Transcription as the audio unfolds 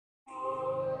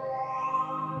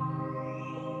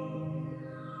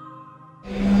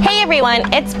Hey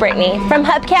everyone, it's Brittany from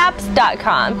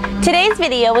Hubcaps.com. Today's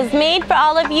video was made for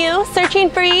all of you searching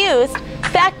for used,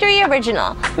 factory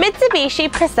original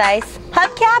Mitsubishi Precis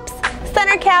Hubcaps,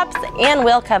 center caps, and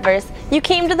wheel covers. You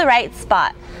came to the right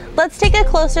spot. Let's take a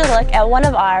closer look at one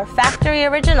of our factory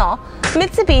original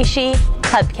Mitsubishi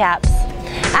Hubcaps.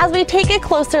 As we take a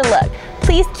closer look,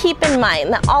 please keep in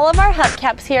mind that all of our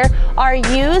hubcaps here are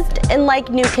used in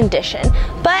like new condition.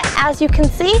 But as you can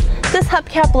see, this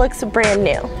hubcap looks brand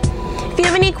new. If you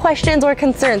have any questions or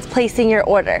concerns placing your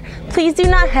order, please do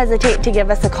not hesitate to give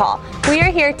us a call. We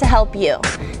are here to help you.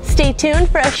 Stay tuned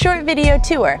for a short video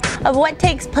tour of what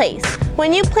takes place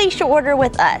when you place your order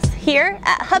with us here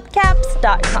at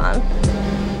Hubcaps.com.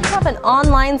 We have an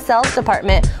online sales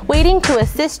department waiting to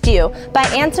assist you by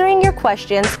answering your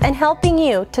questions and helping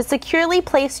you to securely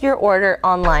place your order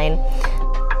online.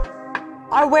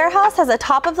 Our warehouse has a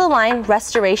top-of-the-line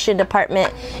restoration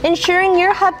department, ensuring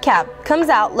your hubcap comes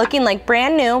out looking like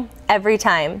brand new every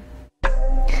time.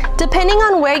 Depending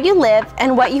on where you live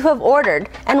and what you have ordered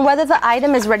and whether the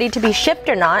item is ready to be shipped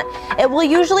or not, it will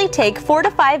usually take 4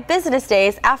 to 5 business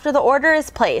days after the order is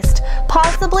placed,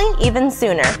 possibly even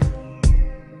sooner.